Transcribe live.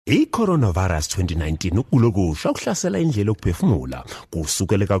I-coronavirus 2019 ukulokusha ukuhlasela indlela yokuphefumula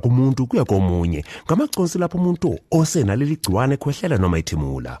kusukeleka kumuntu kuya komunye ngamaconsi lapho umuntu osenaleli gciwane khwehlela noma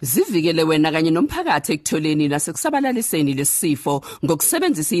ithimula. Zivikele wena kanye nomphakathi ekutholeni nasekusabalaliseni lesifo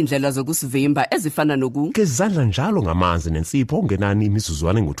ngokusebenzisa indlela zokusivimba ezifana gezandla njalo ngamanzi nensipho ungenani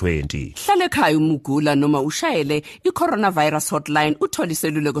imizuzwana ngu-20. Hlale ekhaya umugula noma ushayele i-coronavirus hotline uthole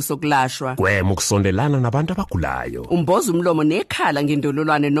iseluleko sokulashwa. Gwema ukusondelana nabantu abagulayo. Umboza umlomo nekhala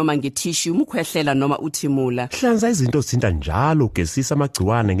ngendololwane noma ngethishu umukhwehlela noma uthimula. Hlanza izinto ezithinta njalo ugezisa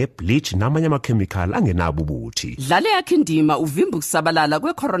amagciwane ngebleach namanye amakhemikhali angenabo ubuthi. Dlale yakhe indima uvimba ukusabalala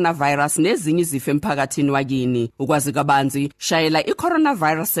kwe-coronavirus nezinye izifo emphakathini wakini. Ukwazi kabanzi, shayela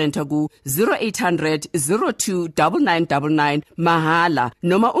i-Coronavirus Center ku 0800 02 9999 mahala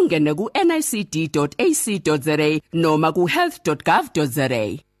noma ungene ku nicd.ac.za noma ku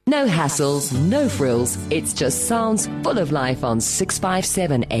health.gov.za. No hassles, no frills. It's just sounds full of life on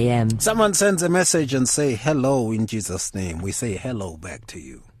 657 AM. Someone sends a message and say hello in Jesus' name. We say hello back to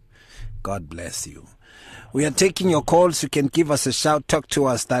you. God bless you. We are taking your calls. You can give us a shout. Talk to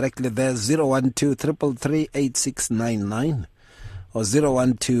us directly there. 012-333-8699 or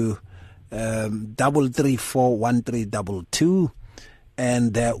 012-334-1322.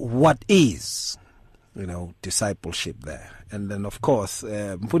 And what is, discipleship there? And then, of course,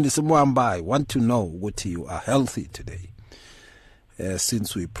 Mfundisi Mwambai want to know what you are healthy today.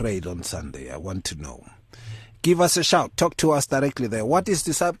 Since we prayed on Sunday, I want to know. Give us a shout. Talk to us directly there. What is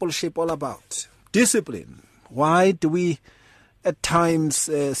discipleship all about? Discipline. Why do we at times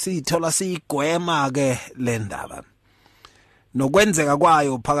see thola sigwema ke lendaba? Nokwenzeka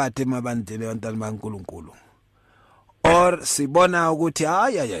kwayo phakathi emabandleni yantani maNkulunkulu. Or sibona ukuthi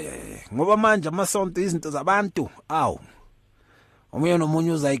ngoba manje amasonto izinto zabantu omunye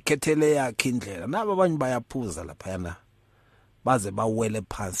nomunye uzayikhethele yakhe indlela nabo abanye bayaphuza lapha yana baze bawele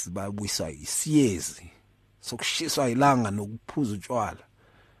phansi babuyiswa isiyezi sokushiswa ilanga nokuphuza utshwala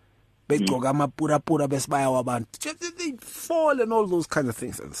begcoka amapurapura besibaya wabantu they fall and all those kind of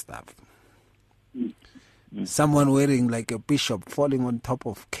things and stuff. Someone wearing like a bishop falling on top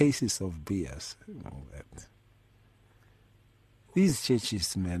of cases of beers, that. These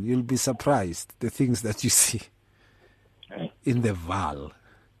churches, man, you'll be surprised the things that you see in the Val.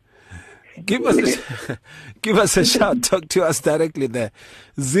 Give us a shout. Talk to us directly there.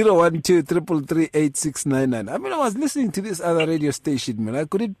 012-333-8699. I mean, I was listening to this other radio station, man. I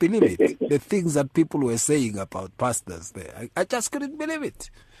couldn't believe it. The things that people were saying about pastors there. I just couldn't believe it.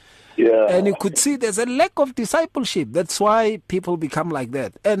 Yeah. And you could see there's a lack of discipleship. That's why people become like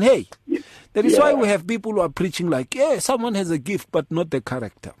that. And hey, that is why we have people who are preaching like, someone has a gift, but not the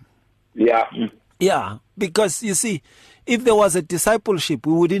character. Yeah. Yeah, because you see, if there was a discipleship,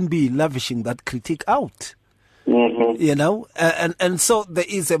 we wouldn't be lavishing that critique out. Mm-hmm. And so there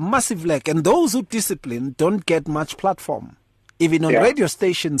is a massive lack. And those who discipline don't get much platform. Even on radio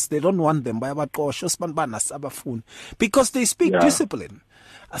stations, they don't want them. Because they speak discipline.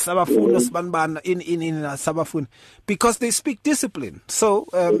 Because they speak discipline. So,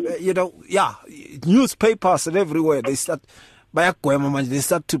 newspapers and everywhere, they start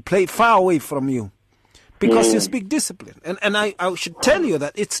to play far away from you because you speak discipline. And I should tell you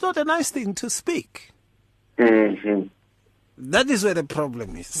that it's not a nice thing to speak. Mm-hmm. That is where the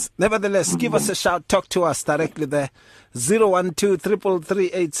problem is. Nevertheless, give us a shout. Talk to us directly there.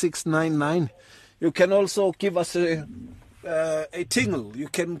 012-333-8699. You can also give us a tingle. You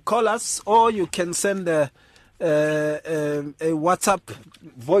can call us or you can send a WhatsApp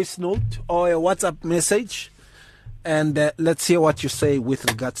voice note or a WhatsApp message. And let's hear what you say with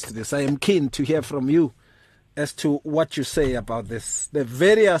regards to this. I am keen to hear from you as to what you say about this, the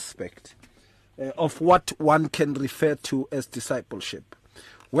very aspect of what one can refer to as discipleship.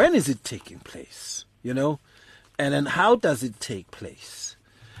 When is it taking place? And then how does it take place?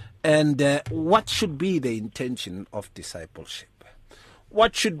 And what should be the intention of discipleship?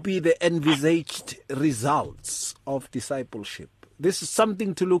 What should be the envisaged results of discipleship? This is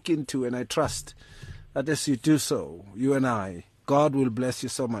something to look into, and I trust that as you do so, you and I, God will bless you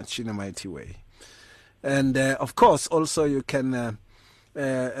so much in a mighty way. And of course, also you can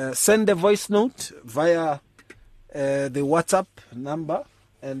send a voice note via the WhatsApp number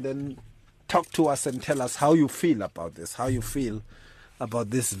and then talk to us and tell us how you feel about this, how you feel about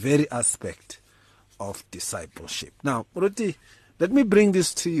this very aspect of discipleship. Now, Ruti, let me bring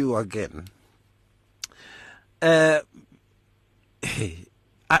this to you again. I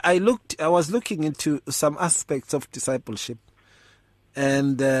was looking into some aspects of discipleship,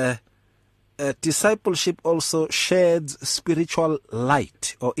 and discipleship also sheds spiritual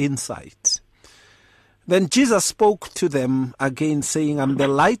light or insight. Then Jesus spoke to them again, saying, I'm the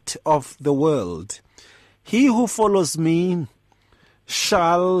light of the world. He who follows me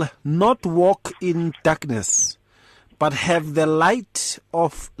shall not walk in darkness, but have the light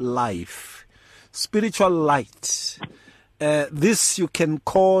of life. Spiritual light. This you can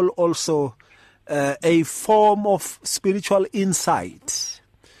call also a form of spiritual insight.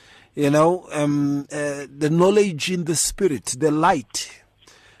 The knowledge in the spirit, the light.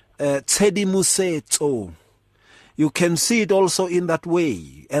 You can see it also in that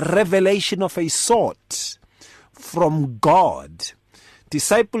way, a revelation of a sort from God.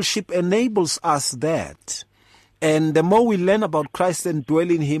 Discipleship enables us that. And the more we learn about Christ and dwell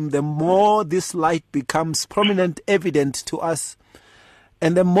in Him, the more this light becomes prominent, evident to us.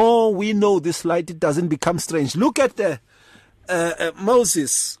 And the more we know this light, it doesn't become strange. Look at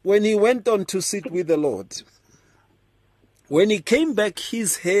Moses, when he went on to sit with the Lord. When he came back,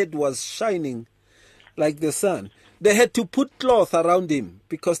 his head was shining like the sun. They had to put cloth around him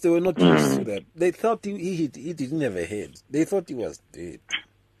because they were not used to that. They thought he didn't have a head. They thought he was dead.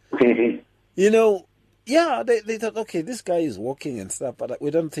 They thought, okay, this guy is walking and stuff, but we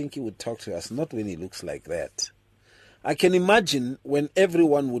don't think he would talk to us, not when he looks like that. I can imagine when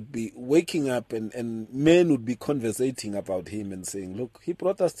everyone would be waking up and men would be conversating about him and saying, look, he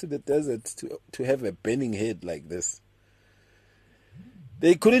brought us to the desert to have a burning head like this.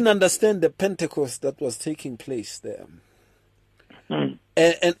 They couldn't understand the Pentecost that was taking place there. And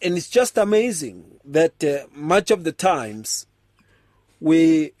it's just amazing that much of the times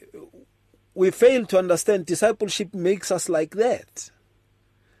we fail to understand discipleship makes us like that.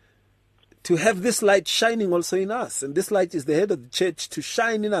 To have this light shining also in us. And this light is the head of the church to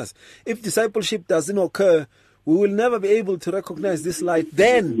shine in us. If discipleship doesn't occur, we will never be able to recognize this light.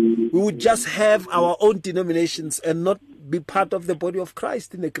 Then we would just have our own denominations and not be part of the body of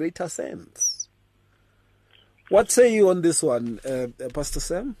Christ in a greater sense. What say you on this one, Pastor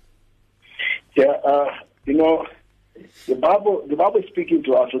Sam? Yeah, the Bible is speaking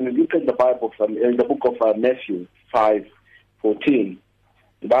to us. When we look at the Bible in the book of Matthew 5:14,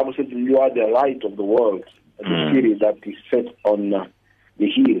 the Bible says, you are the light of the world, and the city that is set on the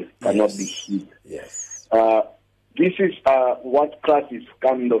hill cannot be hid. Yes. This is what Christ is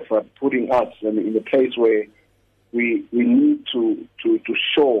kind of putting us in a place where we need to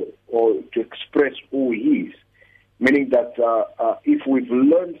show or to express who He is. Meaning that if we've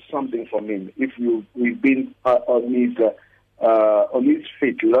learned something from Him, if we've been on His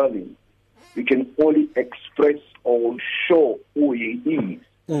feet learning, we can only express or show who He is.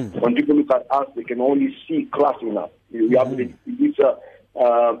 When people look at us, they can only see Christ in us. We have this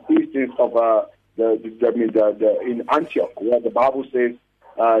instance of in Antioch, where the Bible says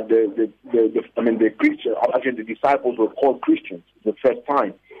the Christians, actually the disciples were called Christians the first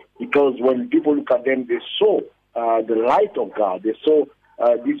time, because when people look at them, they saw the light of God. They saw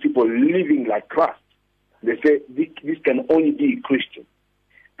these people living like Christ. They say this can only be Christian,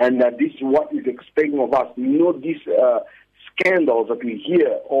 and this is what is expecting of us. Not these scandals that we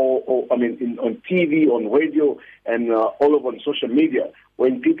hear, on TV, on radio, and all over on social media.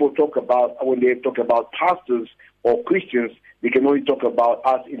 When they talk about pastors or Christians, they can only talk about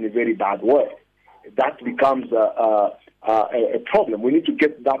us in a very bad way. That becomes a problem. We need to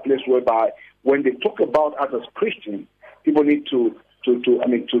get to that place whereby when they talk about us as Christians, people need to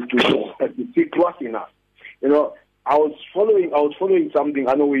see Christ in us. I was following something.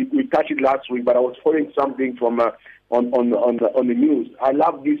 I know we touched it last week, but I was following something from on the news. I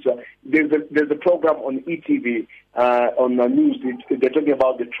love this. There's a program on ETV on the news. They're talking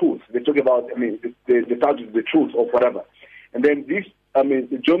about the truth. They're talking about the title is the truth or whatever. And then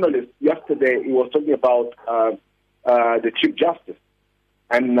the journalist yesterday, he was talking about the Chief Justice,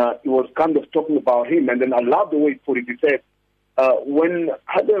 and he was kind of talking about him. And then I love the way he put it. He said, when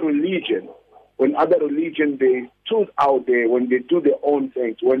other religion they stood out there, when they do their own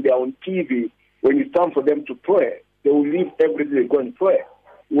things, when they're on TV, when it's time for them to pray, they will leave everything, they go and pray.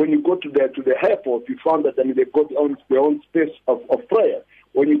 When you go to the airport, you found that they've got their own space of prayer.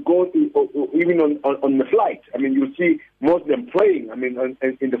 When you go to, even on the flight, you see most of them praying,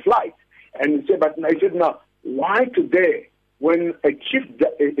 in the flight. And I said, now, why today, when a chief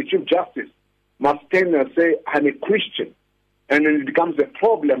justice must stand and say, I'm a Christian, and then it becomes a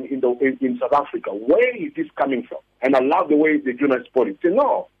problem in South Africa? Where is this coming from? And I love the way the journalists put it. Say,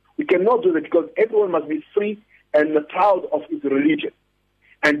 no, we cannot do that, because everyone must be free and proud of his religion.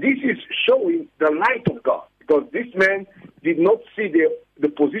 And this is showing the light of God, because this man did not see the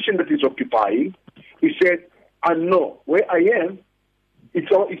position that he's occupying. He said, I know where I am. It's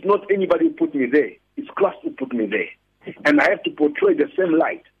not anybody who put me there. It's Christ who put me there. And I have to portray the same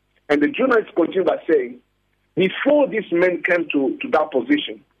light. And the journalist continued by saying, before this man came to that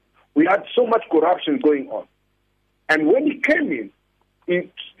position, we had so much corruption going on. And when he came in, he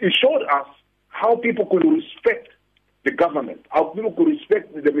showed us how people could respect the government, how people could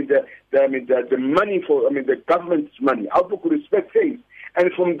respect the money the government's money, how people could respect things.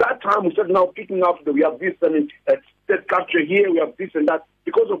 And from that time, we started now picking up that we have this, state capture here, we have this and that,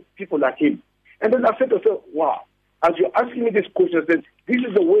 because of people like him. And then I said to myself, wow, as you're asking me this question, I said, this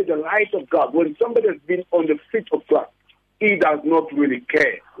is the way the light of God, when somebody has been on the feet of Christ, he does not really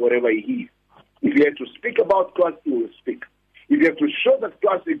care wherever he is. If you have to speak about Christ, he will speak. If you have to show that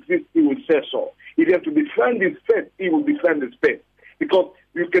Christ exists, he will say so. If you have to defend his faith, he will defend his faith. Because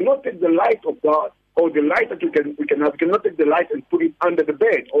you cannot take the light of God, or the light that we can have, you cannot take the light and put it under the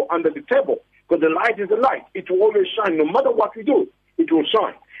bed or under the table. Because the light is the light. It will always shine. No matter what we do, it will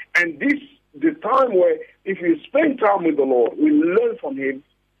shine. And this the time where if we spend time with the Lord, we learn from him,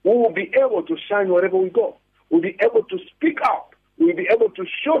 we will be able to shine wherever we go. We'll be able to speak up. We'll be able to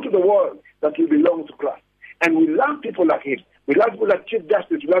show to the world that we belong to Christ. And we love people like him. We love people like Chief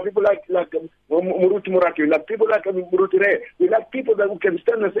Justice. We love people like Morake. We love people like Ray. We love people that we can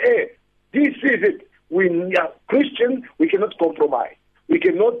stand and say, hey, this is it. We are Christian. We cannot compromise. We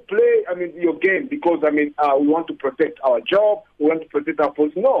cannot play, your game because, we want to protect our job. We want to protect our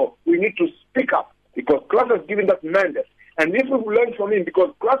post. No, we need to speak up because Christ has given that mandate. And if we learn from him,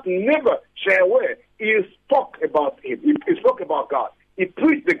 because Christ never shy away, he spoke about him. He spoke about God. He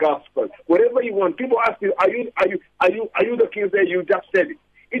preached the gospel. Wherever you want, people ask you, are you the king? Say, you just said it.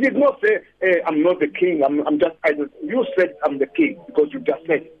 He did not say, hey, I'm not the king. You said I'm the king because you just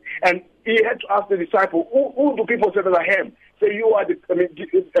said it. And he had to ask the disciple, who do people say that I am? Say you are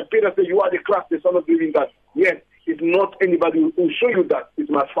Peter said, you are the Christ, the Son of the living God. Yes, it's not anybody who show you that. It's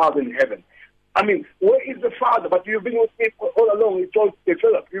my Father in heaven. Where is the Father? But you've been with me all along. He told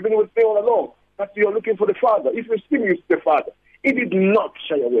Philip, you've been with me all along. But you're looking for the Father. If you see me, you see the Father. He did not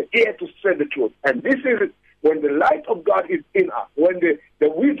shy away. He had to say the truth. And this is it. When the light of God is in us, when the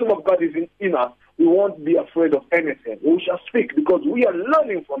wisdom of God is in us, we won't be afraid of anything. We shall speak because we are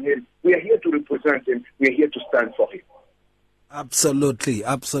learning from him. We are here to represent him. We are here to stand for him. Absolutely,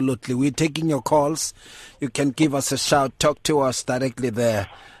 absolutely. We're taking your calls. You can give us a shout. Talk to us directly there.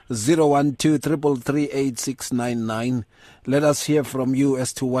 012-333-8699. Let us hear from you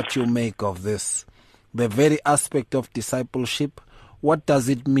as to what you make of this. The very aspect of discipleship. What does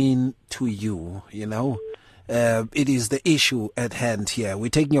it mean to you? It is the issue at hand here. We're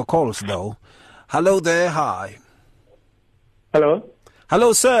taking your calls, though. Hello there. Hi. Hello.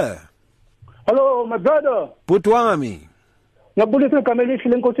 Hello, sir. Hello, my brother. Butwami. Ngabulisa igama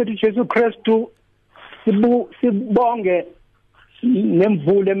elihle lenkosi ethu Jesu Kristu. Sibonge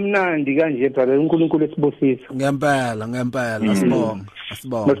nemvula emnandi kanje brother. uNkulunkulu esibusisa. Ngempela sibonga.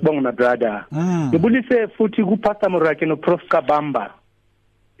 Masibonga my brother. Ngibulise futhi ku Pastor Morake no Prof Kabamba.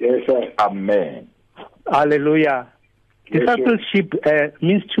 Yes sir. Amen. Hallelujah. Discipleship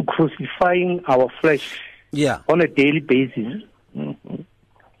means to crucifying our flesh on a daily basis.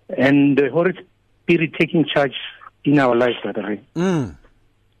 And the Holy Spirit taking charge in our lives, brother. And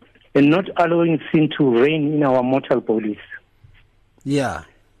not allowing sin to reign in our mortal bodies. Yeah.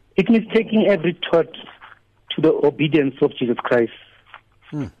 It means taking every thought to the obedience of Jesus Christ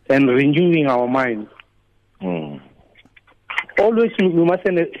and renewing our mind. Always we must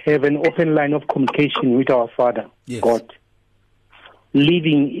have an open line of communication with our Father, God,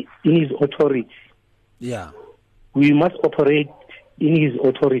 living in his authority. Yeah. We must operate in his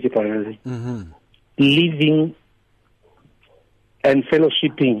authority, brother. Living and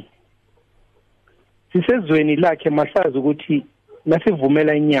fellowshipping. Sisezweni lakhe mahlazi ukuthi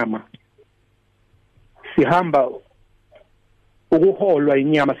nasivumela inyama sihamba ukuholwa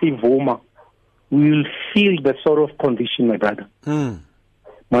inyama sivuma, we will feel the sorrow of conviction, my brother.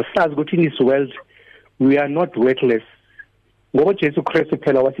 Mahlazi ukuthi in this world we are not worthless. Ngoba Jesu Kristu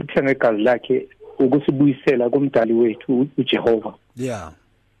phela wasithenga igazi lakhe ukusibuyisela kumdali wethu uJehova. Yeah.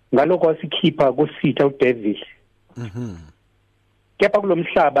 Ngalokho wasikhipha kusitha uDavid. Kepha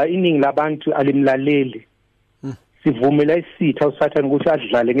kulomhlaba iningi labantu alimlaleli. Sivumela isitha uSathane ukuthi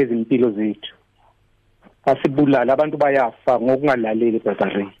adlale ngezimpilo zethu. Asibulala abantu bayafa ngokungalaleli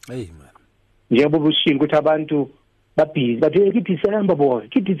brother. Amen. Njengoba bushilo ukuthi abantu babhizi bathi December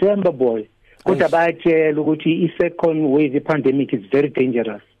boy. Kodwa bayatshela ukuthi i-second wave pandemic is very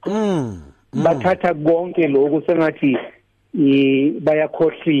dangerous. Bathatha konke lokho sengathi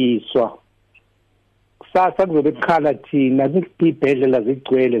bayakhohliswa. Sasa kuzobe kukhala thina izibhedlela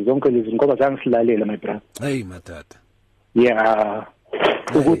zigcwele zonke lezi ngoba zange silalela my brother. Hey matata. Yeah.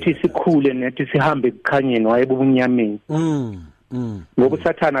 Ukuthi sikhule nethi sihambe ekukhanyeni wayebubunyameni. ngoba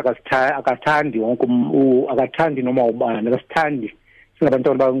usathana akathandi wonke akathandi noma ubani akasithandi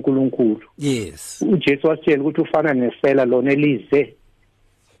singabantwana bakaNkulunkulu. Yes. uJesu wasitshela ukuthi ufana nesela lona elize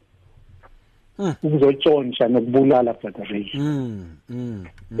ukuzotshontsha nokubulala brother Ray.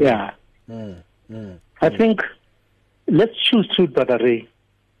 Yeah. I think let's choose truth, brother Ray,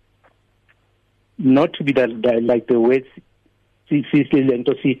 not to be like the words si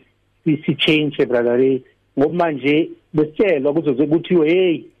change, brother Ray. Ngoba manje besitshelwa kuzoze kuthiwe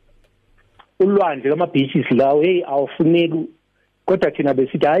hey ulwandle lama-beaches lawo hey awufuneki, kodwa thina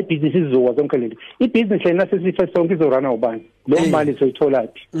besithi hayi ibhizinisi izokwa zonke lento. Ibhizinisi lena sesife sonke izorana ubani, leyo mali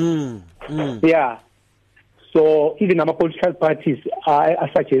soyitholaphi? Yeah. So even ama-political parties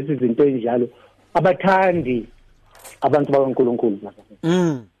asuggest izinto enjalo abathandi abantu bakaNkulunkulu.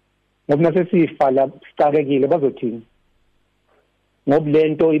 Ngoba nasesifa la sicakekile bazothini? Ngoba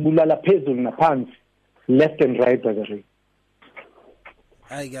lento ibulala phezulu naphansi, left and right, brother Ray.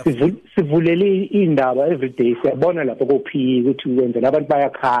 Sivulele indaba every day, siyabona lapho kophika ukuthi wenze abantu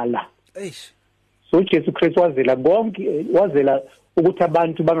bayakhala. So uJesu Kristu wazela ukuthi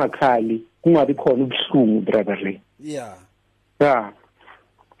abantu bangakhali, kungabi khona ubuhlungu, brother Ray. Yeah.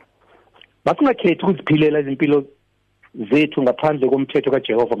 Basingakhethi ukuziphilela izimpilo zethu ngaphandle komthetho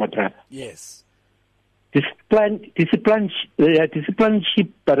kaJehova, my brother. Yes. Discipleship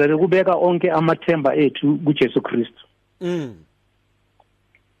brother kubeka onke amathemba ethu kuJesu Kristu.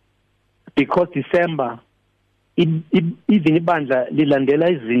 Because December even ibandla lilandela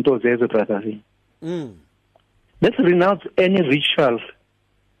izinto zezo, brother. Let's renounce any ritual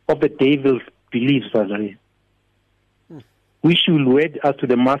of the devil's beliefs, brother. We should wed us to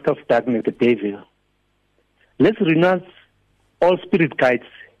the master of darkness, the devil. Let's renounce all spirit guides.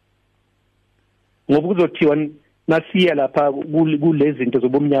 Ngoba kuzothiwa nasiya lapha kulezi zinto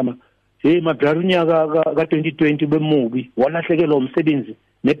zobumnyama, hey my brother, unyaka ka2020 bemubi, walahlekelwa umsebenzi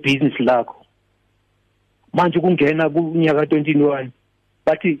nebusiness lakho. Manje kungena kunyaka ka2021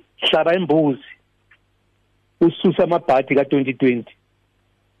 bathi hlaba imbuzi ususa amabhadi ka2020.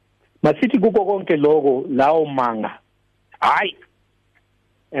 Masithi kuko konke lokho lawo manga, hayi,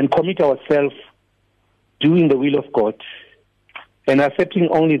 and commit ourselves doing the will of God and accepting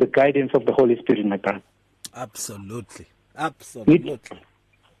only the guidance of the Holy Spirit, my brother. Absolutely.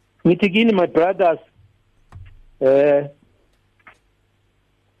 Mitigini, my brothers,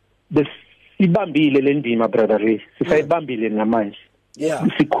 sibambile le ndima, brother Ray. Sisayibambile namanje. Yeah.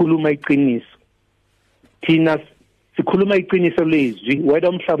 Sikhuluma iqiniso. Thina sikhuluma iqiniso lezwi, whether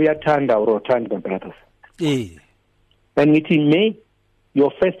umhlaba uyathanda or uthanda, my brothers. And may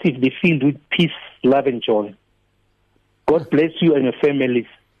your festive be filled with peace, love and joy. God bless you and your families.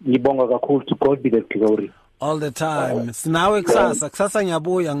 Ngibonga kakhulu, to God be the glory. All the time. Sinawe kusasa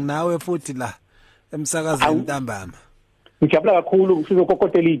ngiyabuya nginawe futhi la emsakazweni ntambama. Ngijabula kakhulu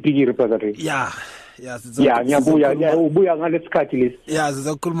sizokokotela ibhikiri, brother. Yeah, ngiyabuya ubuya ngalesikhathi lesi. Yeah,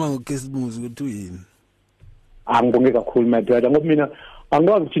 sizokhuluma ngokesimuzi ukuthi uyini. Angibonge kakhulu, my brother, ngoba mina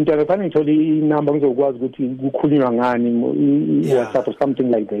angikwazi ukuthintana, fanele ngithole inamba ngizokwazi ukuthi kukhulunywa ngani, WhatsApp or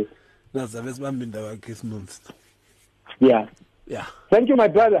something like that. Nazabe sibambe indawo yakesimuzi. Yeah. Thank you, my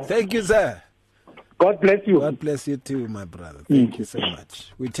brother. Thank you, sir. God bless you. God bless you too, my brother. Thank you so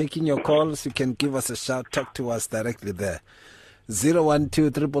much. We're taking your calls. You can give us a shout. Talk to us directly there.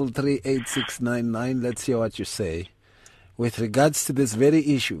 012-333-8699. Let's hear what you say with regards to this very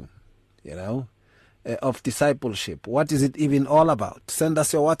issue, of discipleship. What is it even all about? Send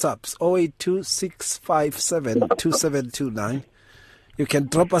us your WhatsApps, 082-657-2729. You can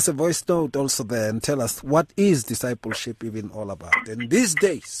drop us a voice note also there and tell us what is discipleship even all about. And these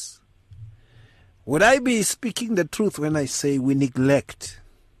days, would I be speaking the truth when I say we neglect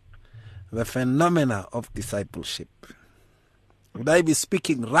the phenomena of discipleship? Would I be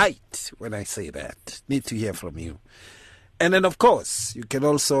speaking right when I say that? Need to hear from you. And then, of course, you can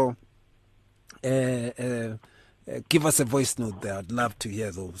also give us a voice note there. I'd love to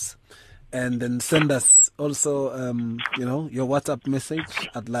hear those. And then send us also, your WhatsApp message.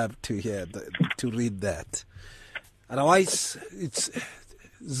 I'd love to hear, to read that. Otherwise, it's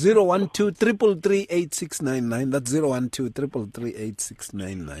 012-333-8699. That's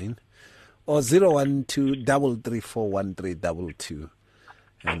 012-333-8699. Or 012-334-1322.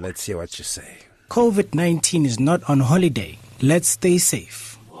 And let's hear what you say. COVID-19 is not on holiday. Let's stay safe.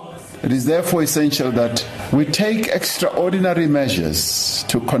 It is therefore essential that we take extraordinary measures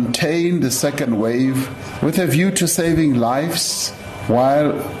to contain the second wave with a view to saving lives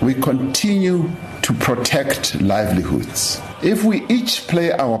while we continue to protect livelihoods. If we each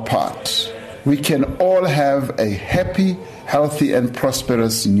play our part, we can all have a happy, healthy, and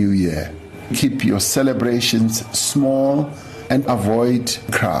prosperous new year. Keep your celebrations small and avoid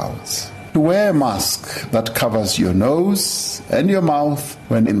crowds. To wear a mask that covers your nose and your mouth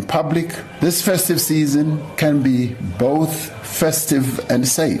when in public this festive season can be both festive and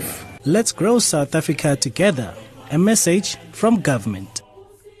safe. Let's grow South Africa together. A message from government.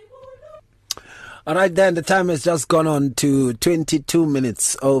 All right, then the time has just gone on to 22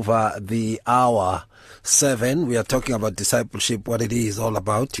 minutes over the hour 7. We are talking about discipleship, what it is all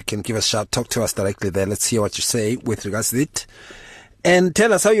about. You can give us a shout, talk to us directly there. Let's hear what you say with regards to it. And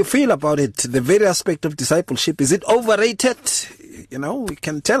tell us how you feel about it. The very aspect of discipleship, is it overrated? You know, you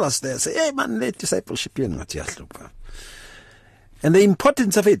can tell us there. Say, hey man, let discipleship be not just. And the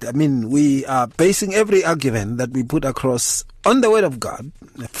importance of it. I mean, we are basing every argument that we put across on the Word of God,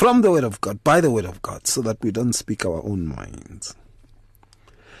 from the Word of God, by the Word of God, so that we don't speak our own minds.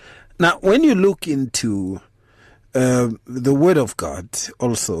 Now, when you look into the Word of God,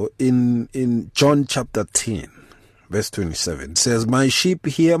 also in John chapter 10, verse 27, says, "My sheep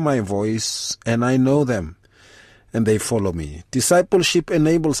hear my voice, and I know them, and they follow me." Discipleship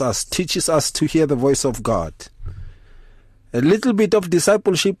enables us, teaches us to hear the voice of God. A little bit of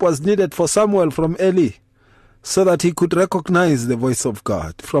discipleship was needed for Samuel from Eli, so that he could recognize the voice of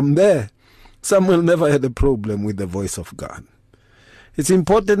God. From there, Samuel never had a problem with the voice of God. It's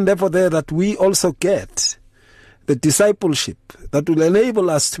important, therefore, there that we also get the discipleship that will enable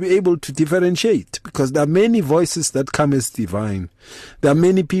us to be able to differentiate, because there are many voices that come as divine. There are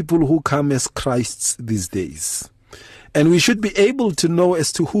many people who come as Christs these days. And we should be able to know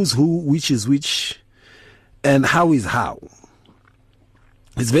as to who's who, which is which, and how is how.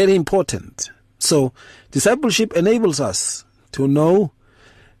 It's very important. So discipleship enables us to know,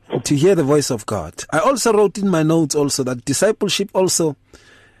 to hear the voice of God. I also wrote in my notes also that discipleship also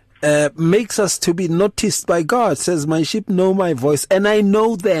makes us to be noticed by God. It says, "My sheep know my voice, and I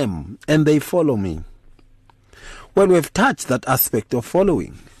know them, and they follow me." Well, we've touched that aspect of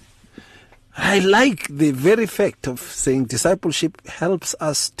following. I like the very fact of saying discipleship helps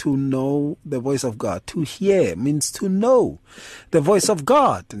us to know the voice of God. To hear means to know the voice of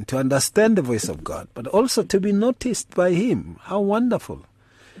God and to understand the voice of God, but also to be noticed by Him. How wonderful.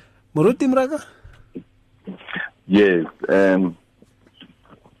 Muruti Mraga? Yes.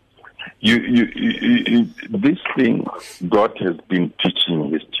 This thing God has been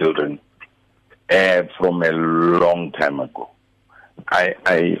teaching His children from a long time ago. I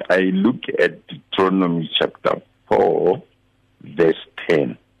look at Deuteronomy chapter 4, verse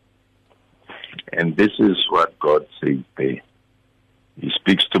 10. And this is what God says there. He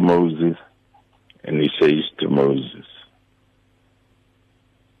speaks to Moses, and He says to Moses,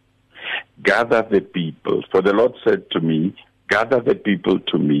 "Gather the people, for the Lord said to me, gather the people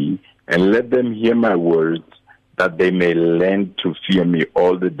to me, and let them hear my words, that they may learn to fear me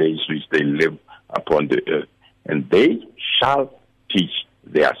all the days which they live upon the earth. And they shall teach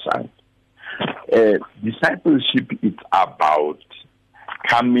their sons." Discipleship is about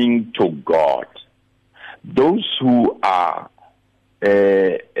coming to God. Those who are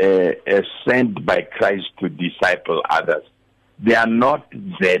sent by Christ to disciple others, they are not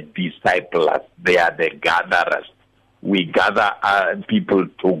the disciplers, they are the gatherers. We gather people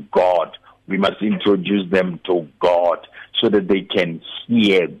to God. We must introduce them to God so that they can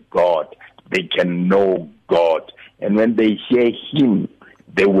hear God, they can know God. And when they hear Him,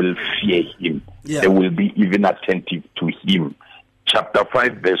 they will fear Him. Yeah. They will be even attentive to Him. Chapter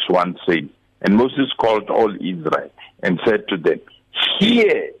 5, verse 1 says, "And Moses called all Israel and said to them,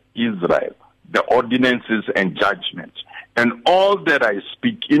 Hear, Israel, the ordinances and judgments, and all that I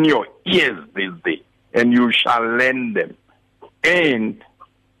speak in your ears this day, and you shall learn them, and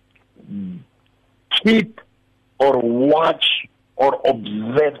keep or watch or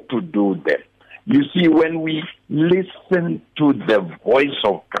observe to do them." You see, when we listen to the voice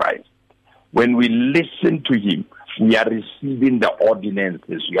of Christ, when we listen to Him, we are receiving the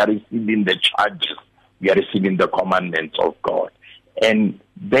ordinances, we are receiving the charges, we are receiving the commandments of God. And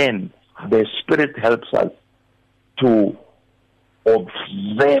then the Spirit helps us to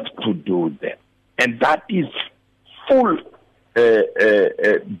observe to do them. And that is full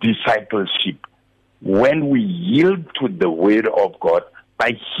discipleship. When we yield to the Word of God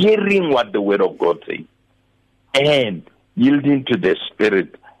by hearing what the Word of God says and yielding to the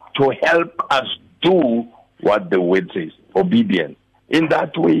Spirit to help us do what the Word says, obedience. In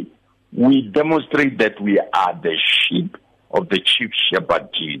that way, we demonstrate that we are the sheep of the chief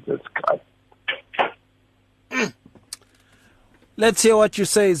shepherd, Jesus Christ. Let's hear what you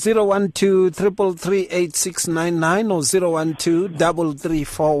say. 012-333-8699 or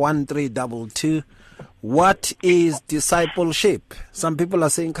 012-334-1322. What is discipleship? Some people are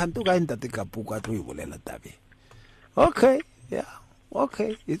saying, okay, Yeah.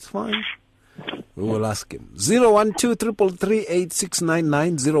 Okay, it's fine. We will ask him.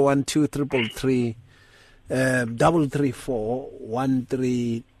 012-333-8699,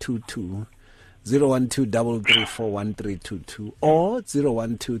 012-334-1322, 012-334-1322, or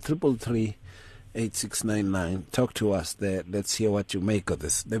 012-333-8699. Talk to us there. Let's hear what you make of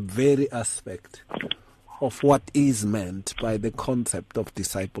this. The very aspect of what is meant by the concept of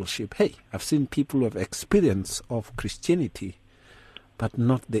discipleship. Hey, I've seen people who have experience of Christianity, but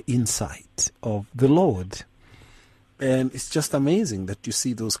not the insight of the Lord. And it's just amazing that you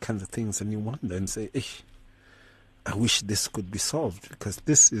see those kinds of things and you wonder and say, I wish this could be solved, because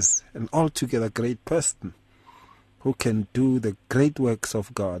this is an altogether great person who can do the great works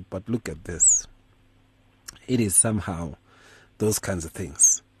of God. But look at this. It is somehow those kinds of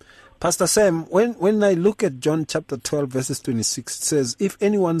things. Pastor Sam, when I look at John chapter 12, verses 26, it says, if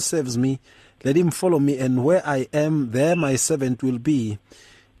anyone serves me, let him follow me, and where I am, there my servant will be.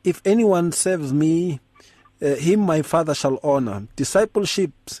 If anyone serves me, him my Father shall honor.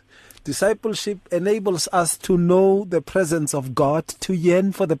 Discipleship enables us to know the presence of God, to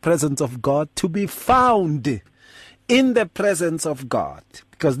yearn for the presence of God, to be found in the presence of God.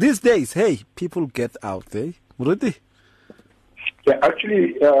 Because these days, hey, people get out there. Really? Yeah,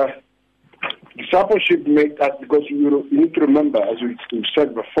 actually, discipleship makes us, because you need to remember, as we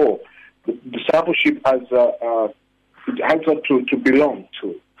said before, discipleship as it helps us to belong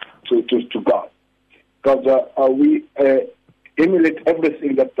to God, because we emulate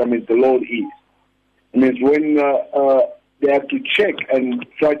everything that the Lord is. It means when they have to check and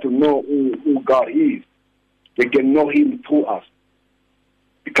try to know who God is, they can know Him through us,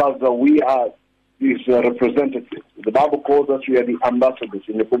 because we are His representatives. The Bible calls us, we are the ambassadors.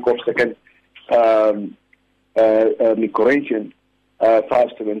 In the book of 2 Corinthians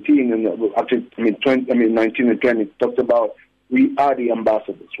 5:17 and actually 19 and 20, it talks about we are the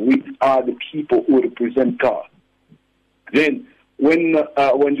ambassadors. We are the people who represent God. Then when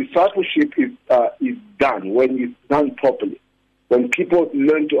discipleship is done, when it's done properly, when people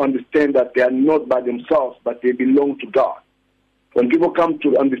learn to understand that they are not by themselves but they belong to God, when people come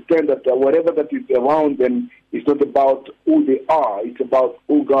to understand that whatever that is around them is not about who they are, it's about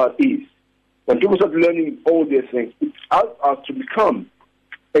who God is. When people start learning all these things, it helps us to become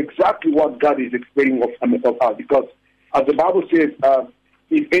exactly what God is expecting of us. Because as the Bible says,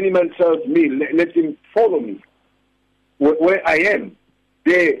 if any man serves me, let him follow me. Where I am,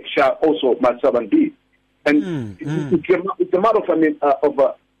 there shall also my servant be. And it's a matter of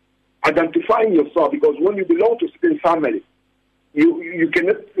identifying yourself, because when you belong to a certain family, you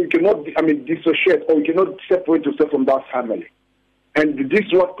cannot dissociate, or you cannot separate yourself from that family. And this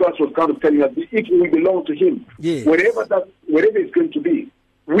is what Christ was kind of telling us: if we belong to Him, yes, whatever it's going to be,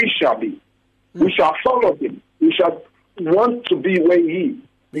 we shall be. We shall follow Him. We shall want to be where He is.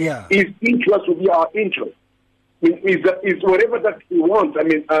 Yeah. His interest will be our interest. Is whatever that He wants.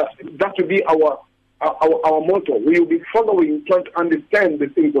 That will be our motto. We will be following, trying to understand the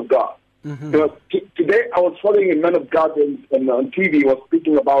things of God. Mm-hmm. Today I was following a man of God on TV. He was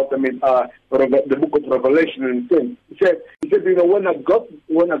speaking about the book of Revelation and things. He said, when I got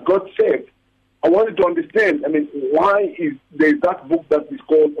saved, I wanted to understand. Why is there that book that is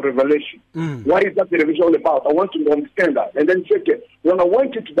called Revelation? Why is that the revelation all about? I want to understand that. And then check it. When I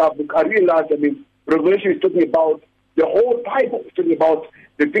went into that book, I realized Revelation is talking about the whole Bible. It's talking about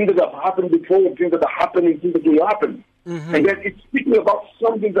the things that have happened before, the things that are happening, things that will happen. Mm-hmm. And then it's speaking about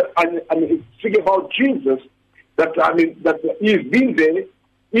something that it's speaking about Jesus. That He's been there,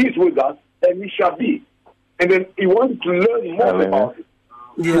 He's with us, and He shall be. And then He wanted to learn more about it.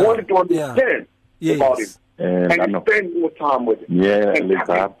 Yeah. He wanted to understand about Him, and spend more time with Him. Yeah,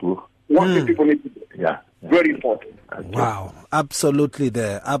 exactly. What the people need to do. Yeah. Very important. Wow, absolutely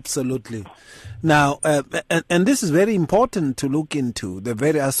there, absolutely. Now, and this is very important to look into, the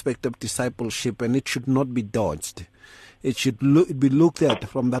very aspect of discipleship, and it should not be dodged. It should be looked at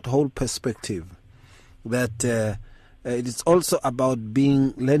from that whole perspective, that it is also about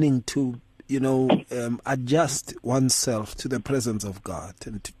learning to, adjust oneself to the presence of God,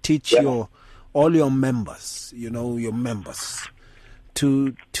 and to teach all your members, your members,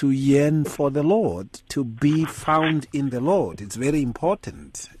 to yearn for the Lord, to be found in the Lord. It's very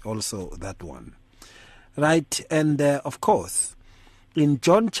important also, that one. Right? And of course, in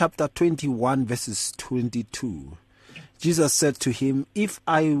John chapter 21 verses 22, Jesus said to him, if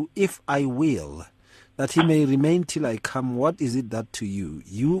I will, that he may remain till I come, what is it that to you?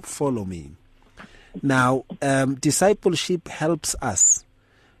 You follow me. Now, discipleship helps us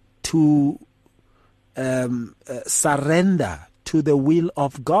to surrender to the will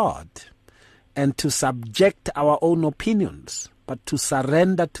of God. and to subject our own opinions, but to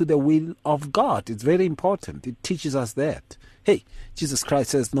surrender to the will of God. It's very important. It teaches us that. Hey, Jesus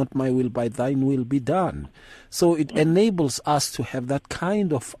Christ says, not my will, but thine will be done. So it enables us to have that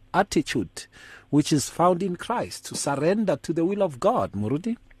kind of attitude which is found in Christ, to surrender to the will of God.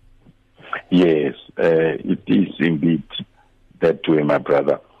 Muruti? Yes, it is indeed that way, my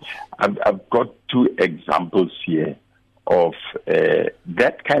brother. I've got two examples here of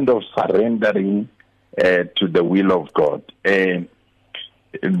that kind of surrendering to the will of God. The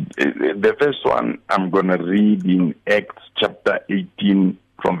first one I'm going to read in Acts chapter 18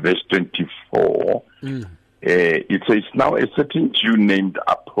 from verse 24. It says, now a certain Jew named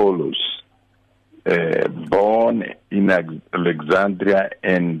Apollos, born in Alexandria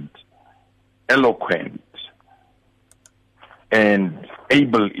and eloquent and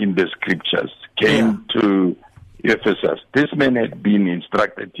able in the scriptures, came to Ephesus. This man had been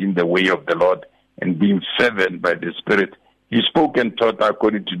instructed in the way of the Lord and being fervent by the Spirit. He spoke and taught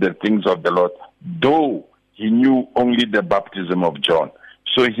according to the things of the Lord, though he knew only the baptism of John.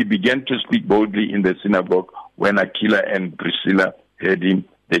 So he began to speak boldly in the synagogue. When Aquila and Priscilla heard him,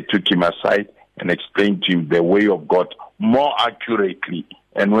 they took him aside and explained to him the way of God more accurately.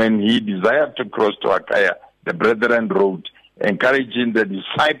 And when he desired to cross to Achaia, the brethren wrote, encouraging the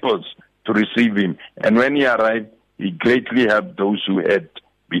disciples to receive him. And when he arrived, he greatly helped those who had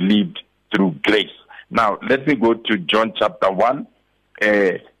believed through grace. Now, let me go to John chapter 1,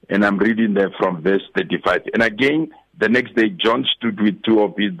 and I'm reading there from verse 35. And again, the next day, John stood with two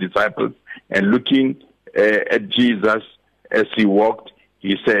of his disciples, and looking at Jesus as he walked,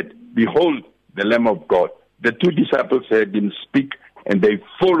 he said, behold, the Lamb of God. The two disciples heard him speak, and they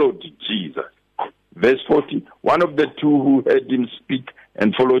followed Jesus. Verse 40, one of the two who heard him speak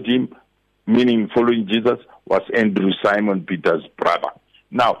and followed him, meaning following Jesus, was Andrew, Simon Peter's brother.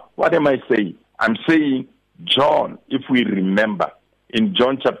 Now, what am I saying? I'm saying John, if we remember, in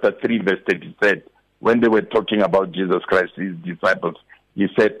John chapter 3, verse 30, said, when they were talking about Jesus Christ, his disciples, he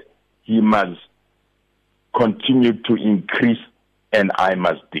said, he must continue to increase and I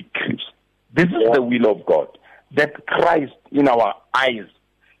must decrease. This is the will of God, that Christ in our eyes,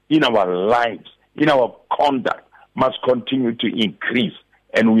 in our lives, in our conduct must continue to increase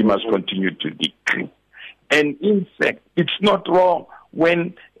and we must continue to decrease. And in fact, it's not wrong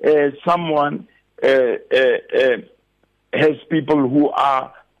when someone has people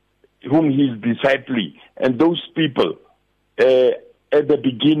whom he's discipling, and those people at the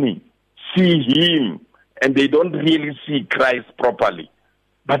beginning see him and they don't really see Christ properly.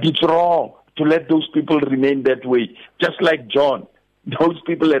 But it's wrong to let those people remain that way. Just like John, those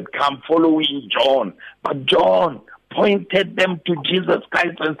people had come following John, but John pointed them to Jesus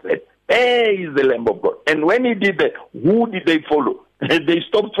Christ and said, there is the Lamb of God. And when he did that, who did they follow? They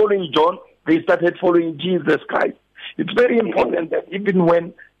stopped following John, they started following Jesus Christ. It's very important that even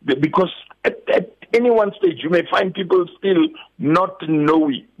when, because at any one stage you may find people still not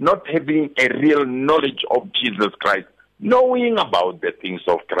knowing, not having a real knowledge of Jesus Christ, knowing about the things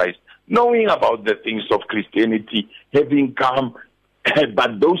of Christ, knowing about the things of Christianity, having come,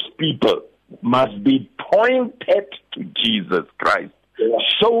 but those people must be pointed to Jesus Christ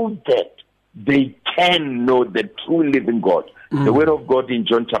so that they can know the true living God. The word of God in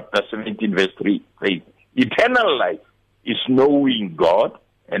John chapter 17 verse 3 says, eternal life is knowing God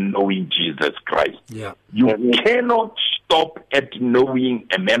and knowing Jesus Christ. You cannot stop at knowing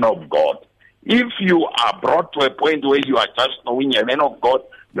a man of God. If you are brought to a point where you are just knowing a man of God,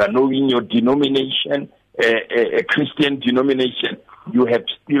 you are knowing your denomination, a Christian denomination, you have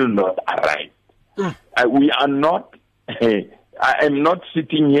still not arrived. We are not, I am not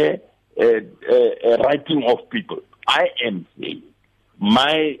sitting here writing off people. I am saying,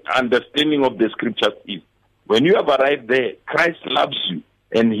 my understanding of the scriptures is, when you have arrived there, Christ loves you,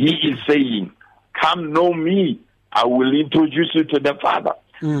 and he is saying, come know me, I will introduce you to the Father.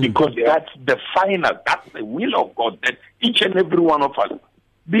 Because that's the final, that's the will of God, that each and every one of us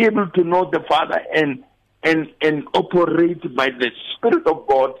be able to know the Father and operate by the Spirit of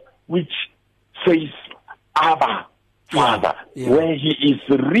God, which says, Abba, Father, where he is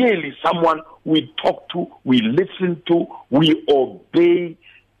really someone we talk to, we listen to, we obey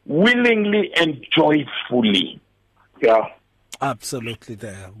willingly and joyfully. Absolutely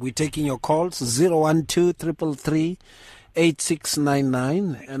there. We're taking your calls,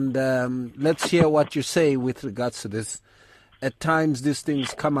 012-333-8699, and let's hear what you say with regards to this. At times these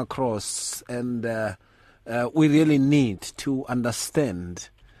things come across, and we really need to understand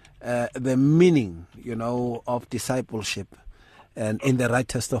the meaning, of discipleship, and in the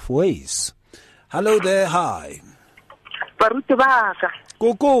rightest of ways. Hello there, hi.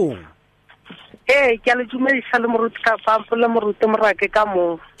 Kuku. ke a le dumedisa le moruti Kabamba le moruti Morake ka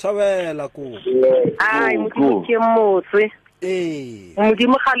mo. Thabela ko. Ai modimo ke motse.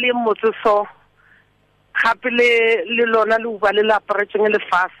 Modimo ga le motse so. Gape le lona le uba le laparetseng le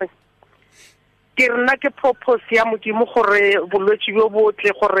fase. Ke rena ke purpose ya modimo gore bolwetse bo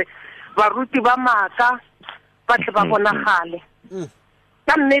botle gore baruti ba maka ba tle ba bonagale.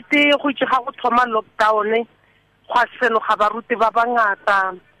 Ka nnete go itse ga go thoma lockdown gwa seno ga baruti ba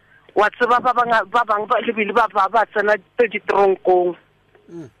bangata wa tseba ba bang ba lebile ba tsena diteronkong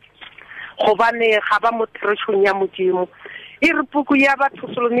gobane ga ba mo treshong ya modimo e re puku ya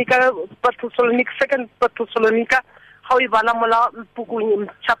Thessalonica ga o e bala mola puku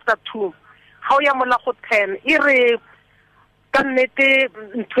chapter 2 ga o ya mola go 10 e re ka nnete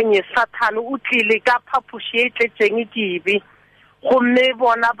ntwenye Satan o tlile ka phapoši e tletseng dibe gomme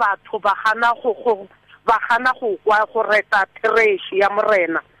bona batho ba gana go kwa go reta tresh ya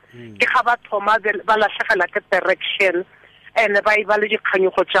morena ke ga ba thoma ba latlhegela ke direction ene ba le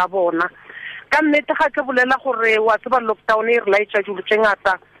dikganyego tša bona ka nnete ga ke bolela gore wa tseba lockdown e re laetša dilo tše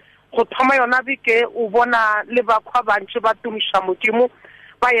ngata go thoma yona beke o bona le bakgwa bantši ba tumiša modimo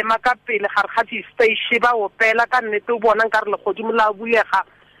ba ema ka pele gare ga di-station ba opela ka nnete o bona nka re legodimo la bulega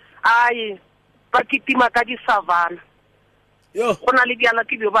ai ba kitima ka di-savana go na le bjala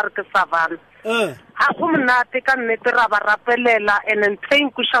ke bio ba re ke savana ga go monate ka nnete ra ba rapelela and ntho e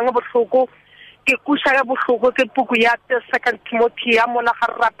nkušang bohloko ke kuša ya bohloko ke puku ya 2 Timothy ya mola ga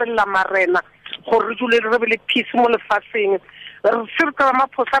re rapelela marena gore re dule re be le peace mo lefaseng se re ka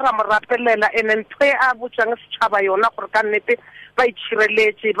maphosa ra mo rapelela and ntho e a botsang setšhaba yona gore ka nnete ba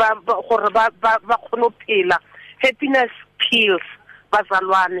itšhireletse gore ba kgone go phela happiness kills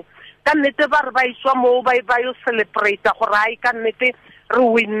bazalwane ka nnete ba re ba iswa mo ba yo celebrate gore ai ka nnete re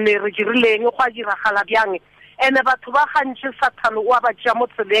winne re dirileng go a diragala bjang ene batho ba gantse Satan o a ba tšea mo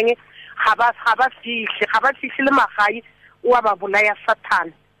tseleng ga ba fihle le magai o a ba bolaya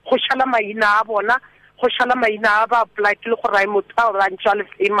Satan go šala maina a bona go šala maina a ba black le gore ai motho a ba ntša le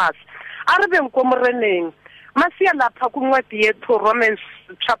famous a re beng ko moreneng masia lapha kunqwadi yethu Romans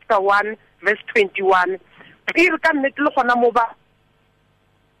chapter 1 verse 21 e re ka nnete le gona mo ba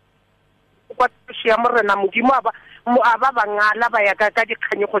kwa tšea morena modimo a ba bangala ba ya ka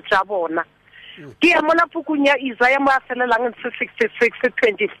dikganyego tša bona ke ya mola pukung ya Isaiah mo a felelang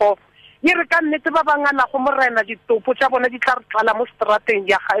 66:24 e re ka nnete ba bangala go morena ditopo tša bona di tla re tlala mo strateng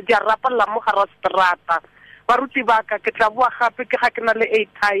di a rapalla mo gara strata baruti ba ka ke tla bua gape ke ga ke na le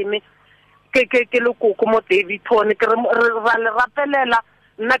airtime ke le koko mo Davidton ke ra le rapelela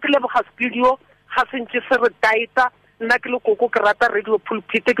nna ke le boga studio ga sentse se re taita nna ke le koko ke rata radio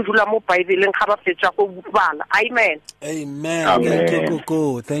pulpit ke dula mo Bible ga ba fetša go bala amen thank you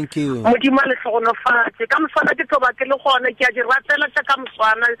koko thank you modimo le tlogono fatse ka moswana ke toba ke le gone ke a di ratela tša ka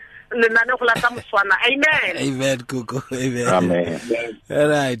moswana le nane go la ka moswana amen koko amen all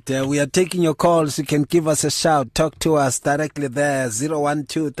right we are taking your calls. You can give us a shout, talk to us directly there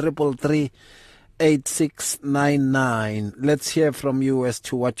 012-333-8699. Let's hear from you as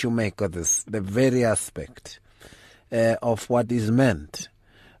to what you make of this, the very aspect of what is meant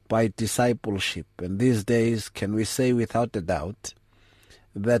by discipleship. And these days, can we say without a doubt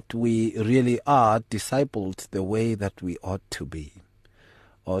that we really are discipled the way that we ought to be?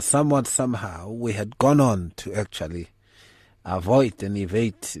 Or somewhat, somehow, we had gone on to actually avoid and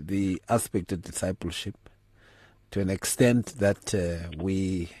evade the aspect of discipleship to an extent that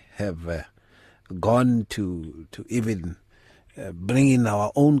we have gone to even bring in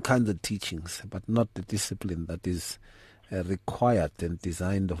our own kinds of teachings, but not the discipline that is required and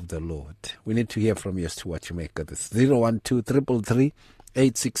designed of the Lord. We need to hear from you as to what you make of this.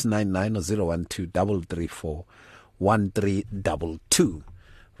 012-333-8699 or 012-334-1322.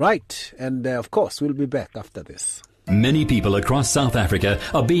 Right, and of course, we'll be back after this. Many people across South Africa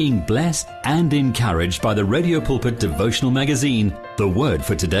are being blessed and encouraged by the Radio Pulpit devotional magazine, The Word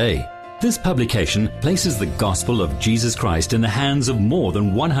for Today. This publication places the gospel of Jesus Christ in the hands of more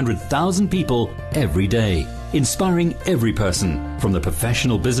than 100,000 people every day, inspiring every person, from the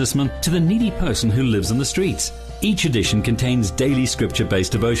professional businessman to the needy person who lives on the streets. Each edition contains daily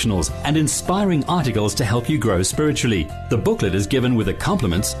scripture-based devotionals and inspiring articles to help you grow spiritually. The booklet is given with the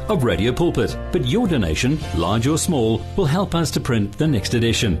compliments of Radio Pulpit, but your donation, large or small, will help us to print the next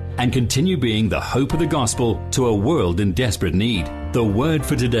edition and continue being the hope of the gospel to a world in desperate need. The Word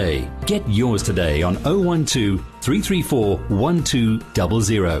for Today. Get yours today on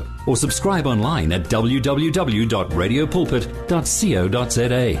 012-334-1200 or subscribe online at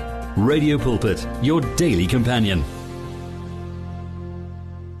www.radiopulpit.co.za. Radio Pulpit, your daily companion.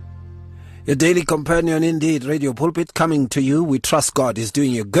 Your daily companion indeed, Radio Pulpit, coming to you. We trust God is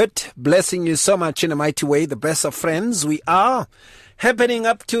doing you good, blessing you so much in a mighty way. The best of friends we are. Happening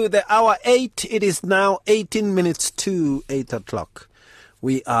up to the hour 8. It is now 18 minutes to 8 o'clock.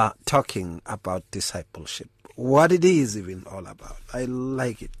 We are talking about discipleship. What it is even all about. I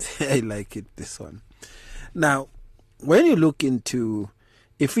like it. I like it, this one. Now, when you look into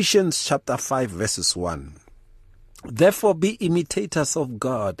Ephesians chapter 5 verses 1, therefore be imitators of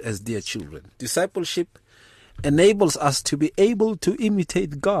God as dear children. Discipleship enables us to be able to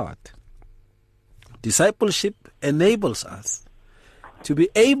imitate God. Discipleship enables us to be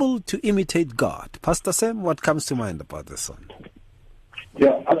able to imitate God. Pastor Sam, what comes to mind about this one?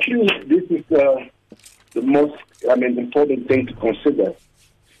 Yeah, actually, this is the most, important thing to consider.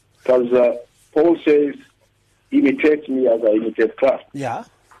 Because Paul says, imitate me as I imitate Christ. Yeah.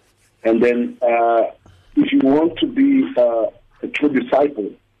 And then if you want to be a true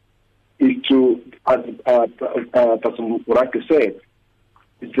disciple, is to, as Pastor Morake said,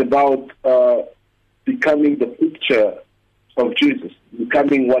 it's about becoming the picture of Jesus,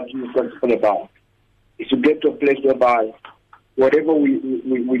 becoming what Jesus is all about. It's to get to a place whereby whatever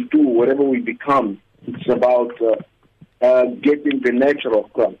we do, whatever we become, it's about getting the nature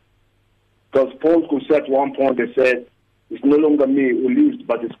of Christ. Because Paul could say at one point, they said, it's no longer me who lives,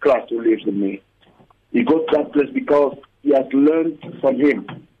 but it's Christ who lives in me. He got to that place because he has learned from him.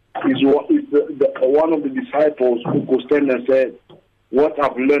 He's one of the disciples who could stand and say, what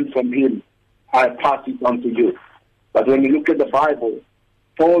I've learned from him, I pass it on to you. But when you look at the Bible,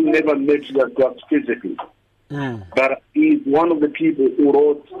 Paul never met God physically. But he's one of the people who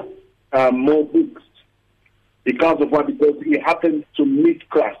wrote more books. Because of what? Because he happened to meet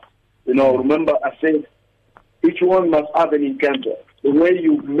Christ. Remember I said, each one must have an encounter. The way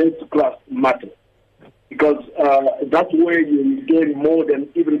you meet Christ matters. Because that's where you gain more than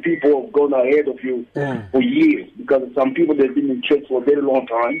even people who have gone ahead of you for years. Because some people, they've been in church for a very long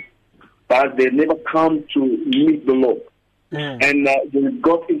time, but they never come to meet the Lord. And they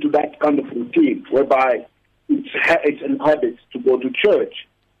got into that kind of routine whereby it's an habit to go to church,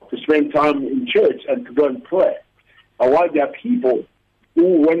 to spend time in church and to go and pray. But while there are people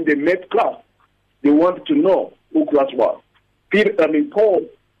who, when they met Christ, they wanted to know who Christ was. Paul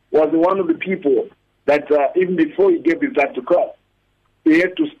was one of the people that even before he gave his life to Christ, he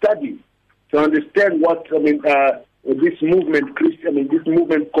had to study to understand what this movement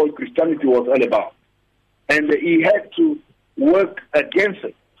called Christianity was all about, and he had to work against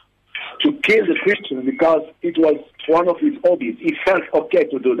it, to kill the Christians, because it was one of his hobbies. He felt okay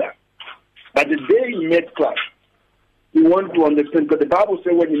to do that. But the day he met Christ, he wanted to understand, because the Bible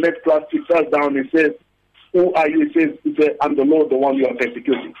says when he met Christ, he fell down and says, who are you? He says, I'm the Lord, the one you are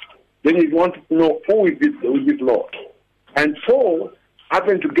persecuting. Then he wanted to know who is this Lord. And Paul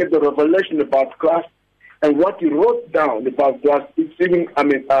happened to get the revelation about Christ, and what he wrote down about Christ, it's even,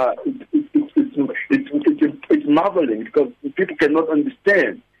 it's marveling, because people cannot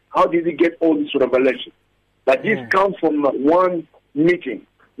understand how did he get all this revelation. But this comes from one meeting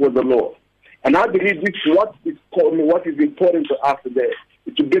with the Lord. And I believe this is what is important to us today,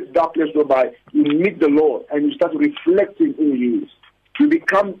 is to get to that place whereby you meet the Lord and you start reflecting who he is. You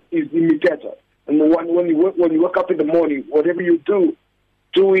become his imitator. And when you wake up in the morning, whatever you do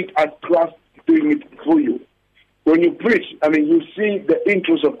it as Christ doing it for you. When you preach, you see the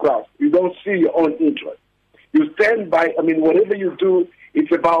interest of Christ. You don't see your own interest. You stand by, whatever you do,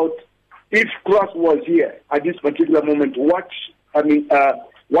 it's about, if Christ was here at this particular moment, what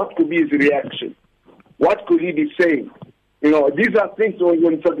could be his reaction? What could he be saying? These are things when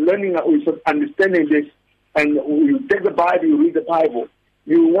you start learning, we start understanding this, and you take the Bible, you read the Bible,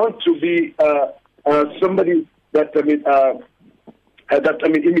 you want to be somebody that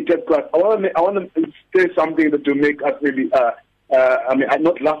imitate Christ. I want to say something that will make us maybe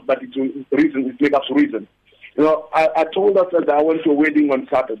not laugh, but it will make us reason. I told us that I went to a wedding on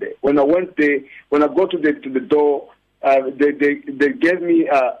Saturday. When I went there, when I go to the door, they gave me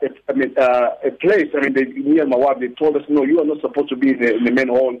a place. Me and my wife, they told us, no, you are not supposed to be in the main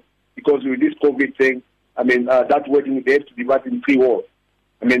hall, because with this COVID thing, that wedding, they have to divide in 3 walls.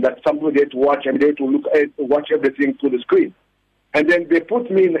 That's something they have to watch, and they have to watch everything through the screen. And then they put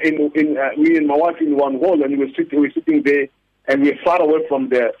me me and my wife in one hall, and we were sitting there, and we were far away from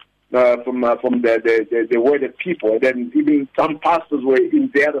the wedded people. And then even some pastors were in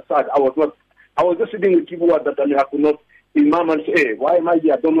the other side. I was just sitting with people that I could not, in my mind, say, hey, why am I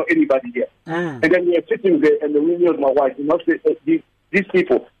here? I don't know anybody here. And then we were sitting there, and then we knew my wife, these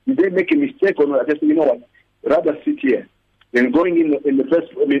people, did they make a mistake or not? I just said, you know what, rather sit here. Then going in the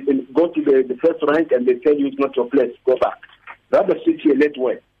first, go to the first rank, and they tell you it's not your place, go back. Rather sit here, let's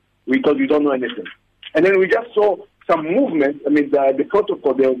wait. because we don't know anything. And then we just saw some movement. I mean, the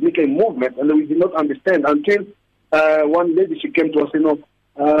protocol, they were making movement, and we did not understand until one lady, she came to us,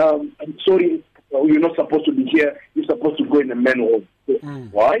 I'm sorry, you're not supposed to be here. You're supposed to go in the men's hall.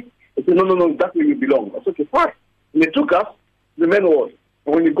 Why? I said, no, that's where you belong. I said, okay, fine. And they took us to the men's hall.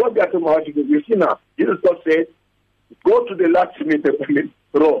 And when you got there to my wife, she said, you see now, Jesus God said, go to the last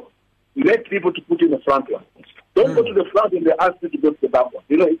row. Let people to put in the front one. Don't go to the front and they ask you to go to the back one.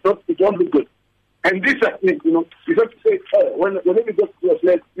 It won't look good. And this, I think, you have to say, whenever you go to your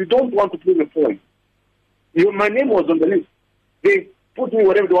place, you don't want to prove a point. My name was on the list. They put me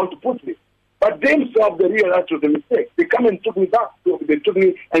wherever they want to put me. But themselves, they realized it was a mistake. They come and took me back. They took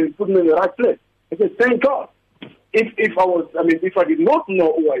me and put me in the right place. I said, thank God. If I did not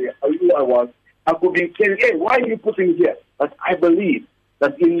know who I was, I could be saying, hey, why are you putting me here? But I believe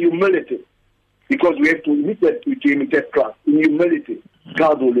that in humility, because we have to imitate Christ, in humility,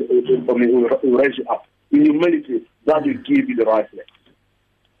 God will raise you up. In humility, God will give you the right place.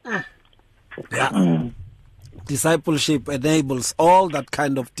 Yeah. Discipleship enables all that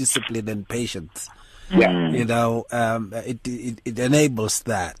kind of discipline and patience. Yeah. It enables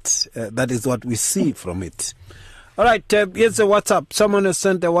that. That is what we see from it. All right, here's a WhatsApp. Someone has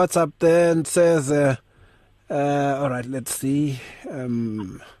sent a WhatsApp there and says, all right, let's see.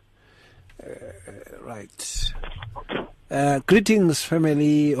 Right. Greetings,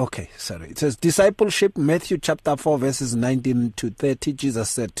 family. Okay, sorry. It says, discipleship, Matthew chapter 4, verses 19 to 30. Jesus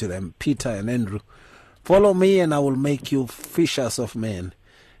said to them, Peter and Andrew, follow me and I will make you fishers of men.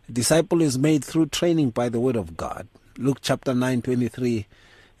 A disciple is made through training by the word of God. Luke chapter 9:23.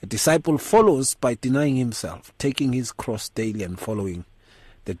 A disciple follows by denying himself, taking his cross daily and following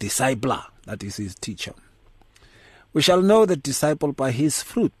the discipler, that is his teacher. We shall know the disciple by his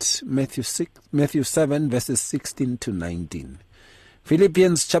fruit. Matthew 7, verses 16 to 19.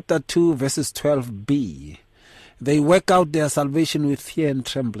 Philippians chapter 2, verses 12b. They work out their salvation with fear and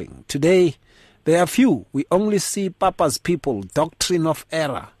trembling. Today, there are few. We only see Papa's people, doctrine of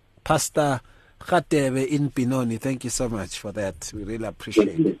error. Pastor Karabo in Pinoni, thank you so much for that. We really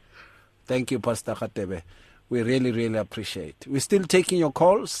appreciate it. Thank you, Pastor Karabo. We really, really appreciate it. We're still taking your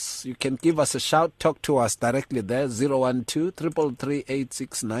calls. You can give us a shout. Talk to us directly there,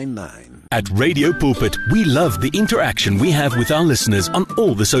 012-333-8699. At Radio Pulpit, we love the interaction we have with our listeners on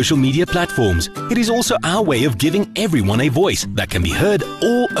all the social media platforms. It is also our way of giving everyone a voice that can be heard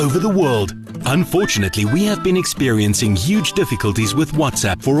all over the world. Unfortunately, we have been experiencing huge difficulties with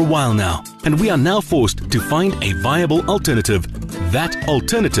WhatsApp for a while now, and we are now forced to find a viable alternative. That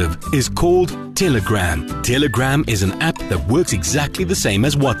alternative is called Telegram. Telegram is an app that works exactly the same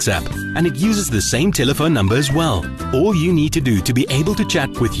as WhatsApp, and it uses the same telephone number as well. All you need to do to be able to chat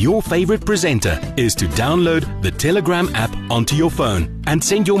with your favorite presenter is to download the Telegram app onto your phone and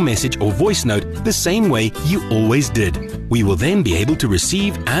send your message or voice note the same way you always did. We will then be able to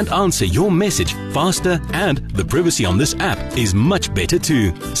receive and answer your message faster, and the privacy on this app is much better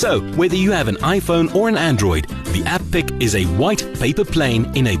too. So, whether you have an iPhone or an Android, the app pic is a white paper plane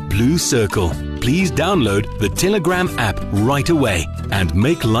in a blue circle. Please download the Telegram app right away and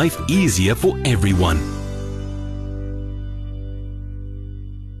make life easier for everyone.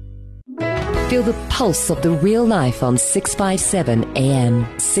 Feel the pulse of the real life on 657 AM.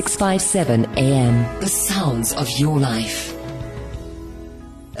 657 AM. The sounds of your life.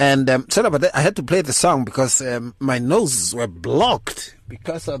 And sorry about that. I had to play the song because my noses were blocked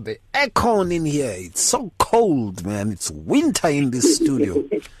because of the aircon in here. It's so cold, man. It's winter in this studio.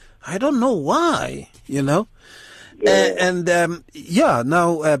 I don't know why, Yeah.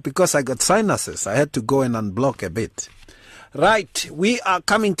 Now because I got sinuses, I had to go and unblock a bit. Right, we are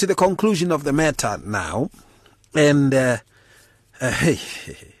coming to the conclusion of the matter now, and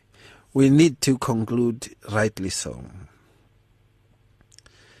we need to conclude rightly so.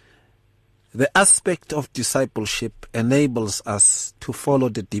 The aspect of discipleship enables us to follow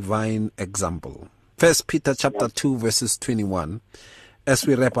the divine example. 1 Peter chapter 2, verses 21. As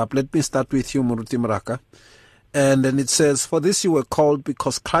we wrap up, let me start with you, Muruti Moraka. And then it says, for this you were called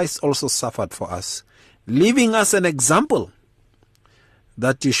because Christ also suffered for us, leaving us an example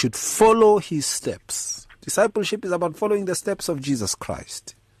that you should follow his steps. Discipleship is about following the steps of Jesus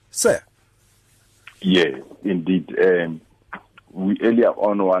Christ. Sir? Yes, indeed. We earlier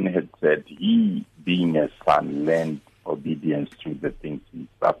on, one had said, he being a son learned obedience through the things he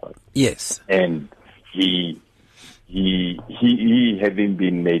suffered. Yes. And he having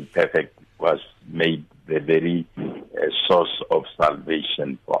been made perfect, was made the very source of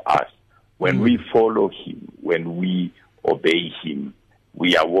salvation for us. When we follow him, when we obey him,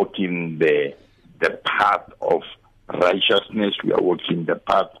 we are walking the path of righteousness. We are walking the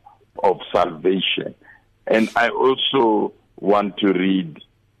path of salvation. And I also want to read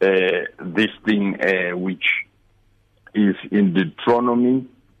this thing which is in Deuteronomy,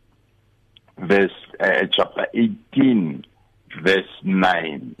 chapter 18, verse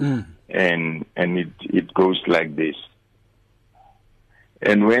 9. And it goes like this.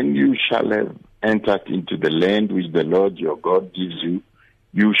 And when you shall have entered into the land which the Lord your God gives you,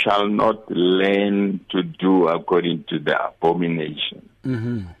 you shall not learn to do according to the abomination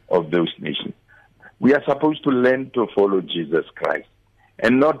of those nations. We are supposed to learn to follow Jesus Christ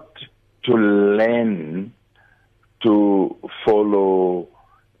and not to learn to follow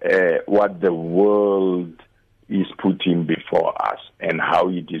what the world is putting before us and how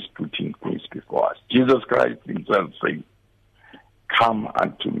it is putting things before us. Jesus Christ himself says, "Come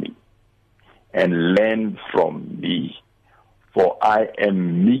unto me and learn from me, for I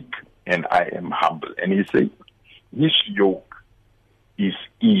am meek and I am humble." And he said, his yoke is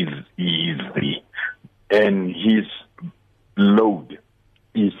easy and his load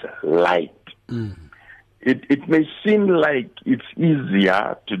is light. It may seem like it's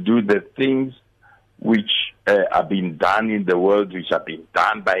easier to do the things which are being done in the world, which are being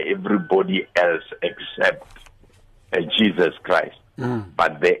done by everybody else except Jesus Christ.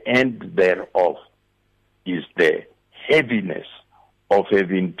 But the end thereof is the heaviness of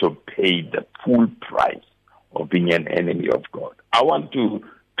having to pay the full price of being an enemy of God. I want to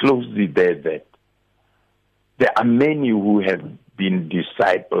close it there that there are many who have been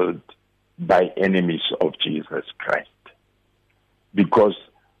discipled by enemies of Jesus Christ, because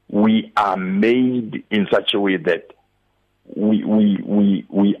we are made in such a way that we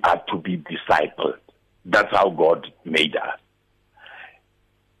are to be discipled. That's how God made us.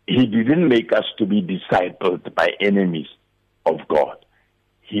 He didn't make us to be discipled by enemies of God.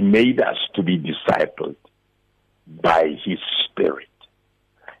 He made us to be discipled by His Spirit.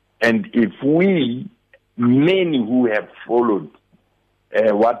 And if many who have followed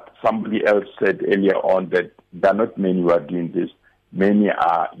what somebody else said earlier on, that there are not many who are doing this. Many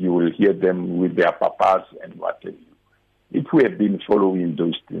are, you will hear them with their papas and what have you. If we have been following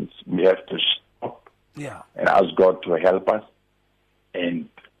those things, we have to stop and ask God to help us and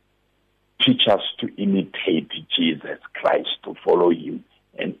teach us to imitate Jesus Christ, to follow Him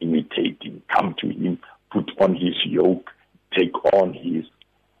and imitate Him. Come to Him, put on His yoke, take on His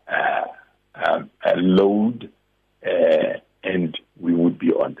load, and we would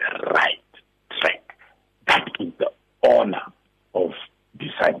be on the right track. That is the honor of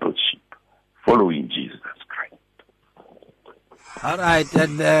discipleship, following Jesus Christ. All right,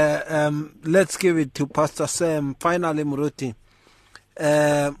 and let's give it to Pastor Sam. Finally, Muruti,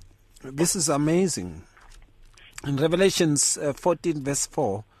 this is amazing. In Revelations 14, verse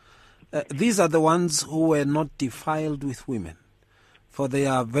 4, these are the ones who were not defiled with women, for they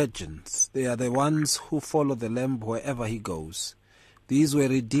are virgins. They are the ones who follow the Lamb wherever He goes. These were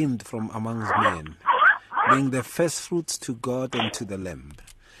redeemed from amongst men, being the first fruits to God and to the Lamb.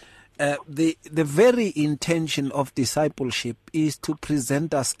 The very intention of discipleship is to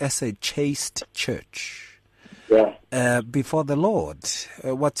present us as a chaste church before the Lord.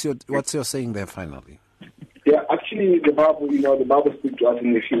 What's your saying there finally? Yeah, actually, the Bible speaks to us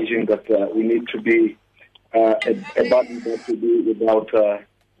in Ephesians that we need to be a body that to be without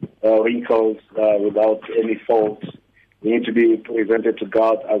wrinkles, without any faults. We need to be presented to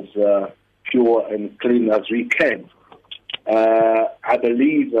God as pure and clean as we can. I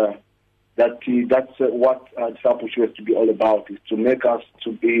believe that's what discipleship is to be all about, is to make us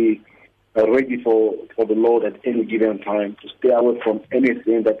to be ready for the Lord at any given time, to stay away from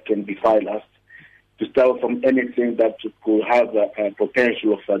anything that can defile us, to stay away from anything that could have a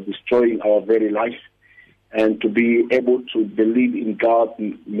potential of destroying our very life, and to be able to believe in God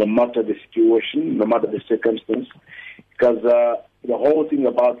no matter the situation, no matter the circumstance. Because the whole thing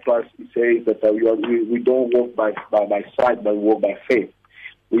about Christ, he says that we don't walk by sight, but we walk by faith.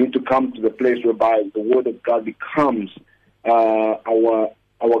 We need to come to the place whereby the Word of God becomes our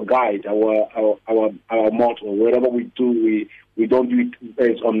guide, our motto. Whatever we do, we don't do it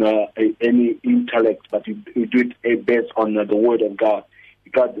based on any intellect, but we do it based on the Word of God.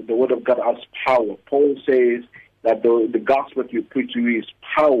 Because the Word of God has power. Paul says that the gospel that we preach to you is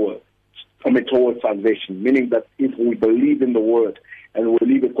power towards salvation, meaning that if we believe in the Word and we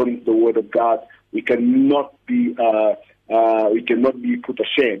live according to the Word of God, we cannot be put to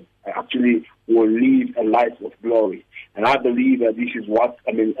shame. Actually, we'll live a life of glory. And I believe that this is what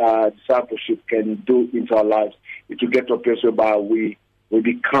discipleship can do into our lives. It will get to a place whereby we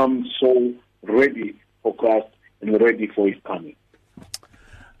become so ready for Christ and ready for His coming.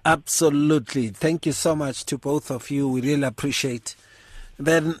 Absolutely. Thank you so much to both of you. We really appreciate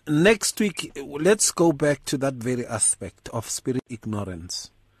Then next week, let's go back to that very aspect of spirit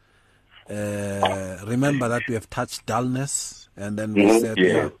ignorance. Remember that we have touched dullness, and then we said,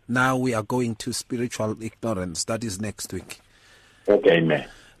 now we are going to spiritual ignorance. That is next week. Okay, amen.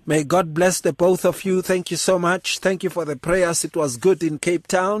 May God bless the both of you. Thank you so much. Thank you for the prayers. It was good in Cape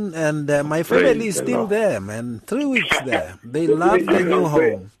Town, and my family is still there, man. 3 weeks there. They love the new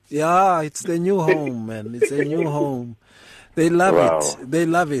home. Yeah, it's the new home, man. It's a new home. They love it. They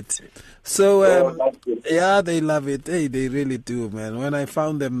love it. So, yeah, they love it. Hey, they really do, man. When I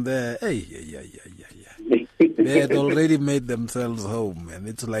found them there, hey, they had already made themselves home, man.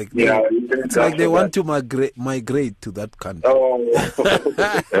 It's like they want to migrate to that country.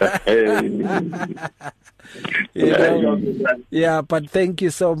 Yeah, but thank you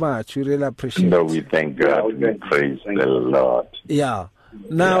so much. We really appreciate it. No, we thank God. We praise the Lord. Yeah.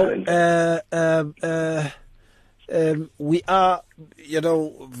 Now, we are,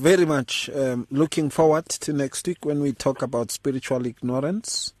 very much looking forward to next week when we talk about spiritual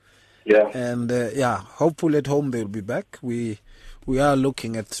ignorance. Yeah. And hopefully at home they'll be back. We are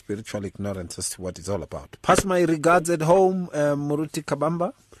looking at spiritual ignorance as to what it's all about. Pass my regards at home, Muruti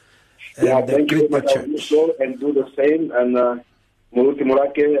Kabamba. And thank you very much. And do the same. And Muruti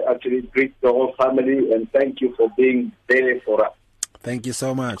Morake actually greet the whole family, and thank you for being there for us. Thank you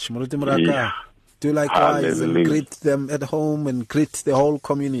so much, Muruti Morake. Do likewise and greet them at home and greet the whole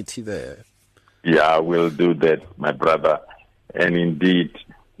community there. Yeah, we'll do that, my brother. And indeed,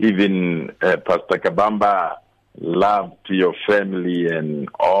 even Pastor Kabamba, love to your family and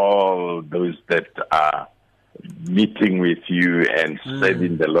all those that are meeting with you and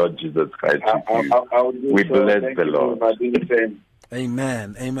serving the Lord Jesus Christ with you. We bless the Lord.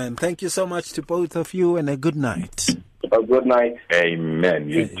 Amen. Amen. Thank you so much to both of you, and a good night. A good night. Amen.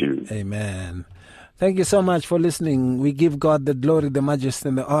 You too. Amen. Thank you so much for listening. We give God the glory, the majesty,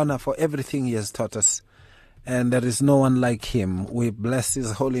 and the honor for everything He has taught us. And there is no one like Him. We bless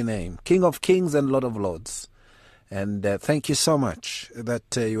His holy name, King of kings and Lord of lords. And thank you so much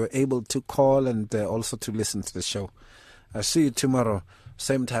that you were able to call and also to listen to the show. I'll see you tomorrow,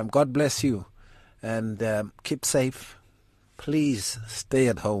 same time. God bless you. And keep safe. Please stay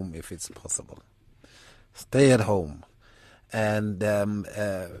at home if it's possible. Stay at home. And,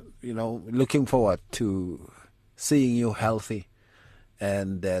 looking forward to seeing you healthy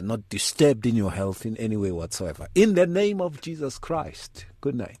and not disturbed in your health in any way whatsoever. In the name of Jesus Christ.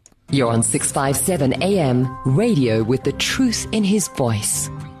 Good night. You're on 657 AM, radio with the truth in His voice.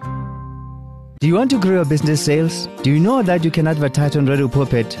 Do you want to grow your business sales? Do you know that you can advertise on Radio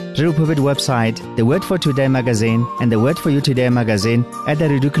Pulpit website, the Word for Today magazine, and the Word for You Today magazine at the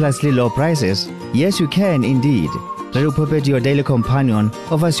ridiculously low prices? Yes, you can indeed. Radio Pulpit, your daily companion,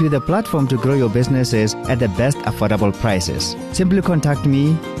 offers you the platform to grow your businesses at the best affordable prices. Simply contact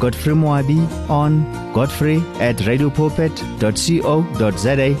me, Godfrey Moabi, on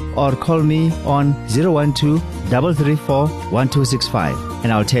godfrey@radiopulpit.co.za or call me on 012-334-1265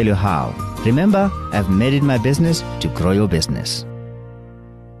 and I'll tell you how. Remember, I've made it my business to grow your business.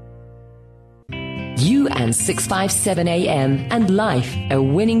 You and 657 AM and life, a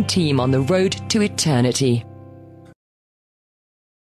winning team on the road to eternity.